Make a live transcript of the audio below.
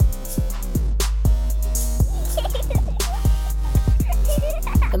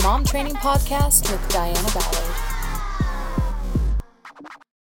Mom Training Podcast with Diana Ballard.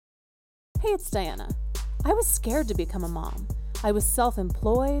 Hey, it's Diana. I was scared to become a mom. I was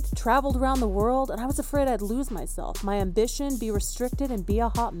self-employed, traveled around the world, and I was afraid I'd lose myself, my ambition, be restricted, and be a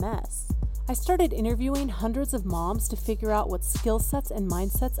hot mess. I started interviewing hundreds of moms to figure out what skill sets and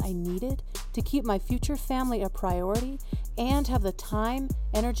mindsets I needed to keep my future family a priority and have the time,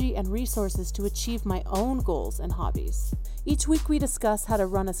 energy, and resources to achieve my own goals and hobbies. Each week we discuss how to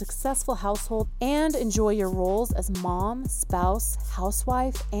run a successful household and enjoy your roles as mom, spouse,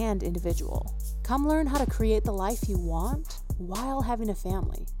 housewife, and individual. Come learn how to create the life you want while having a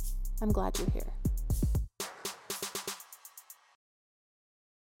family. I'm glad you're here.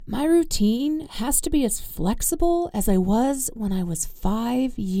 My routine has to be as flexible as I was when I was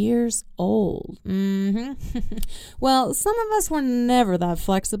 5 years old. Well, some of us were never that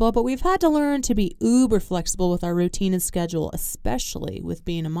flexible, but we've had to learn to be uber flexible with our routine and schedule, especially with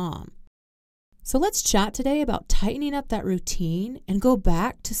being a mom. So let's chat today about tightening up that routine and go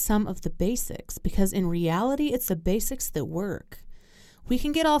back to some of the basics, because in reality, it's the basics that work. We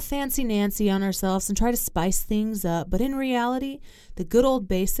can get all fancy-nancy on ourselves and try to spice things up, but in reality, the good old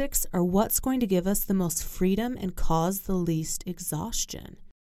basics are what's going to give us the most freedom and cause the least exhaustion.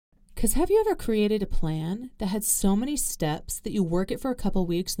 Because have you ever created a plan that had so many steps that you work it for a couple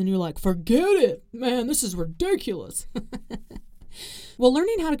weeks, then you're like, forget it, man, this is ridiculous. Well,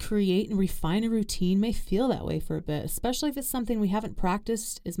 learning how to create and refine a routine may feel that way for a bit, especially if it's something we haven't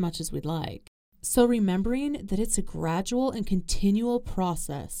practiced as much as we'd like. So remembering that it's a gradual and continual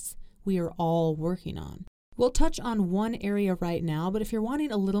process we are all working on. We'll touch on one area right now, but if you're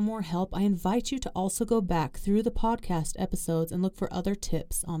wanting a little more help, I invite you to also go back through the podcast episodes and look for other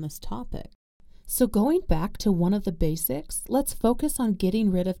tips on this topic. So going back to one of the basics, let's focus on getting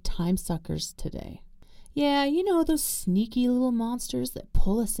rid of time suckers today. Yeah, you know those sneaky little monsters that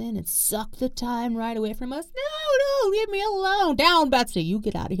pull us in and suck the time right away from us? No, leave me alone. Down, Betsy. You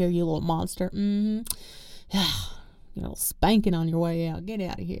get out of here, you little monster. You know, spanking on your way out. Get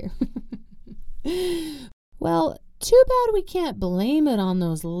out of here. Well, too bad we can't blame it on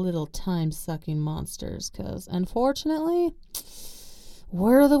those little time-sucking monsters, because unfortunately,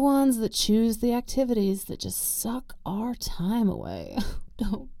 we're the ones that choose the activities that just suck our time away.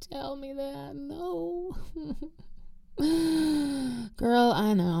 Don't tell me that. No. Girl,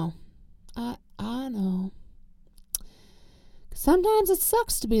 I know. I know. Sometimes it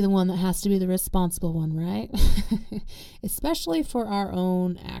sucks to be the one that has to be the responsible one, right? Especially for our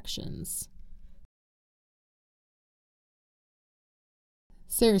own actions.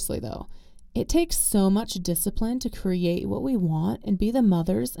 Seriously, though, it takes so much discipline to create what we want and be the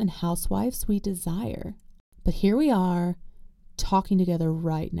mothers and housewives we desire. But here we are, talking together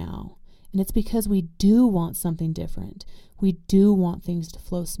right now. And it's because we do want something different. We do want things to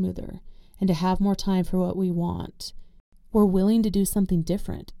flow smoother and to have more time for what we want. We're willing to do something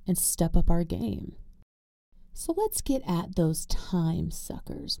different and step up our game. So let's get at those time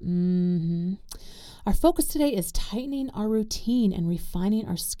suckers. Our focus today is tightening our routine and refining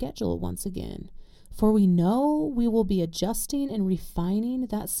our schedule once again. For we know we will be adjusting and refining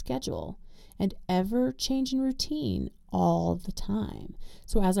that schedule and ever-changing routine all the time.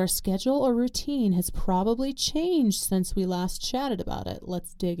 So as our schedule or routine has probably changed since we last chatted about it,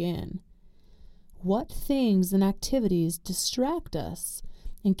 let's dig in. What things and activities distract us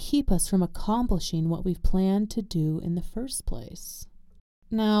and keep us from accomplishing what we've planned to do in the first place?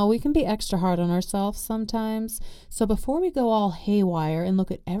 Now, we can be extra hard on ourselves sometimes, so before we go all haywire and look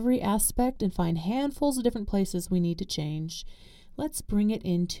at every aspect and find handfuls of different places we need to change, let's bring it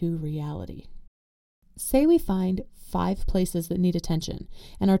into reality. Say we find 5 places that need attention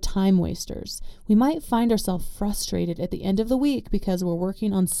and are time wasters. We might find ourselves frustrated at the end of the week because we're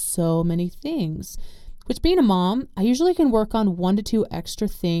working on so many things. Which, being a mom, I usually can work on 1 to 2 extra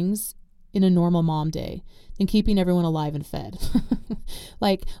things in a normal mom day than keeping everyone alive and fed.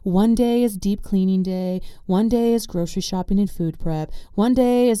 Like, one day is deep cleaning day, one day is grocery shopping and food prep, one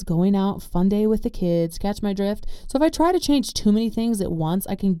day is going out, fun day with the kids. Catch my drift? So if I try to change too many things at once,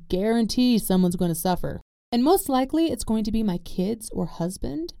 I can guarantee someone's going to suffer. And most likely it's going to be my kids or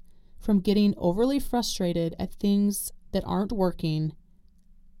husband from getting overly frustrated at things that aren't working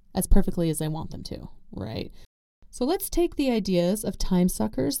as perfectly as I want them to, right? So let's take the ideas of time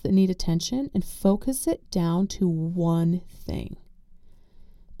suckers that need attention and focus it down to one thing.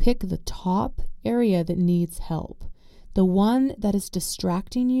 Pick the top area that needs help, the one that is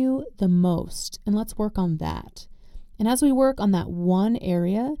distracting you the most, and let's work on that. And as we work on that one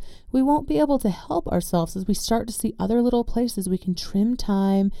area, we won't be able to help ourselves as we start to see other little places we can trim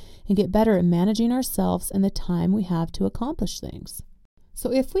time and get better at managing ourselves and the time we have to accomplish things.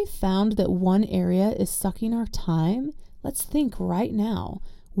 So if we found that one area is sucking our time, let's think right now,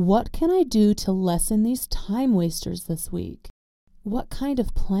 what can I do to lessen these time wasters this week? What kind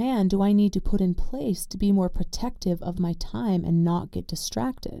of plan do I need to put in place to be more protective of my time and not get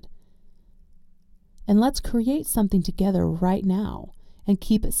distracted? And let's create something together right now and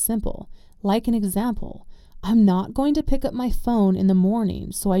keep it simple. Like an example, I'm not going to pick up my phone in the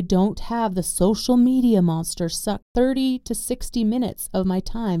morning so I don't have the social media monster suck 30 to 60 minutes of my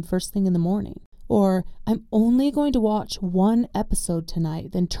time first thing in the morning. Or I'm only going to watch one episode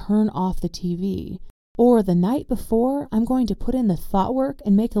tonight, then turn off the TV. Or the night before, I'm going to put in the thought work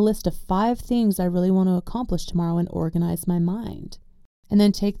and make a list of 5 things I really want to accomplish tomorrow and organize my mind. And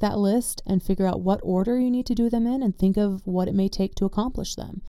then take that list and figure out what order you need to do them in and think of what it may take to accomplish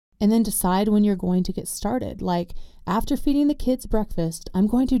them. And then decide when you're going to get started. Like, after feeding the kids breakfast, I'm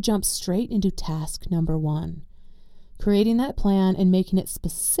going to jump straight into task number 1. Creating that plan and making it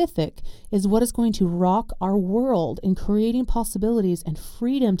specific is what is going to rock our world in creating possibilities and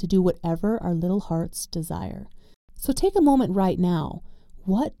freedom to do whatever our little hearts desire. So take a moment right now.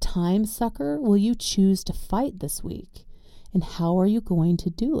 What time sucker will you choose to fight this week? And how are you going to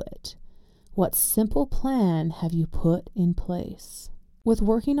do it? What simple plan have you put in place? With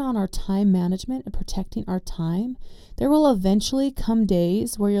working on our time management and protecting our time, there will eventually come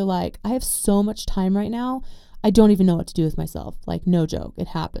days where you're like, I have so much time right now, I don't even know what to do with myself. Like, no joke, it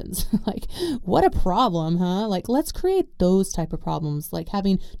happens. Like, what a problem, huh? Like, let's create those type of problems, like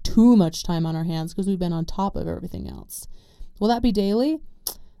having too much time on our hands because we've been on top of everything else. Will that be daily?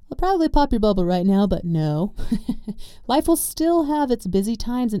 I'll probably pop your bubble right now, but no. Life will still have its busy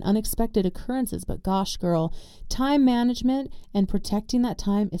times and unexpected occurrences, but gosh, girl, time management and protecting that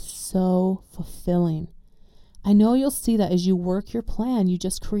time is so fulfilling. I know you'll see that as you work your plan you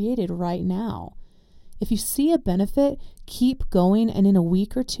just created right now. If you see a benefit, keep going, and in a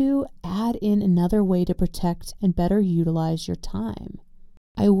week or 2, add in another way to protect and better utilize your time.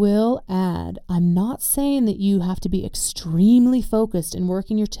 I will add, I'm not saying that you have to be extremely focused and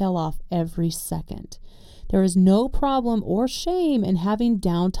working your tail off every second. There is no problem or shame in having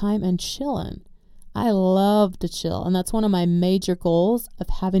downtime and chilling. I love to chill, and that's one of my major goals of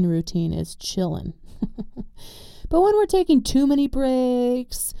having a routine is chilling. But when we're taking too many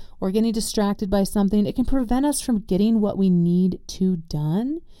breaks or getting distracted by something, it can prevent us from getting what we need to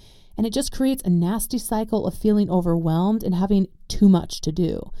done. And it just creates a nasty cycle of feeling overwhelmed and having too much to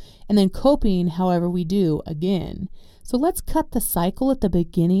do, and then coping however we do again. So let's cut the cycle at the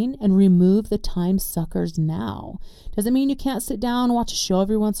beginning and remove the time suckers now. Doesn't mean you can't sit down and watch a show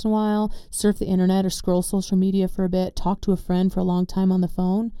every once in a while, surf the internet or scroll social media for a bit, talk to a friend for a long time on the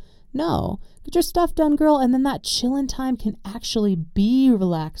phone. No, get your stuff done, girl, and then that chilling time can actually be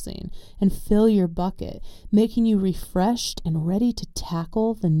relaxing and fill your bucket, making you refreshed and ready to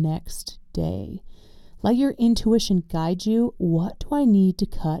tackle the next day. Let your intuition guide you. What do I need to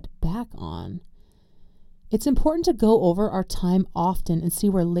cut back on? It's important to go over our time often and see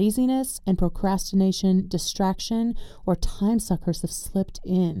where laziness and procrastination, distraction, or time suckers have slipped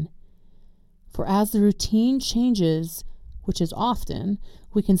in. For as the routine changes, which is often,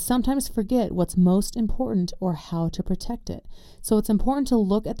 we can sometimes forget what's most important or how to protect it. So it's important to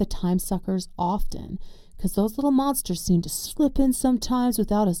look at the time suckers often, because those little monsters seem to slip in sometimes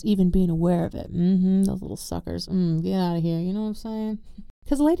without us even being aware of it. Those little suckers. Get out of here. You know what I'm saying?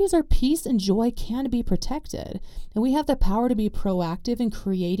 Because ladies, our peace and joy can be protected, and we have the power to be proactive in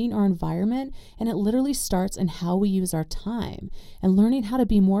creating our environment, and it literally starts in how we use our time and learning how to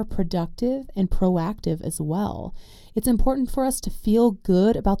be more productive and proactive as well. It's important for us to feel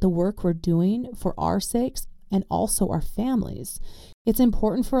good about the work we're doing for our sakes and also our families. It's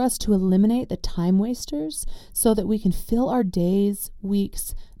important for us to eliminate the time wasters so that we can fill our days,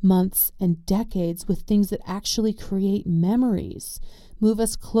 weeks, months, and decades with things that actually create memories, move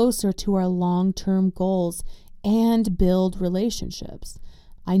us closer to our long-term goals, and build relationships.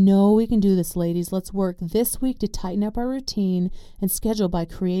 I know we can do this, ladies. Let's work this week to tighten up our routine and schedule by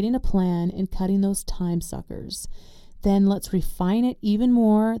creating a plan and cutting those time suckers. Then let's refine it even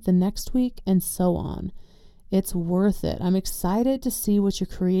more the next week and so on. It's worth it. I'm excited to see what you're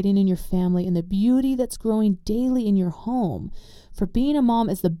creating in your family and the beauty that's growing daily in your home. For being a mom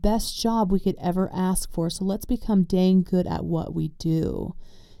is the best job we could ever ask for, so let's become dang good at what we do.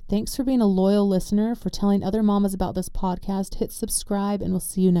 Thanks for being a loyal listener, for telling other mamas about this podcast. Hit subscribe, and we'll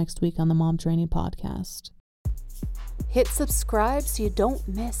see you next week on the Mom Training Podcast. Hit subscribe so you don't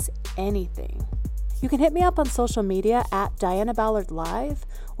miss anything. You can hit me up on social media at Diana Ballard Live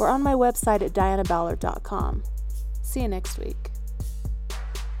or on my website at dianaballard.com. See you next week.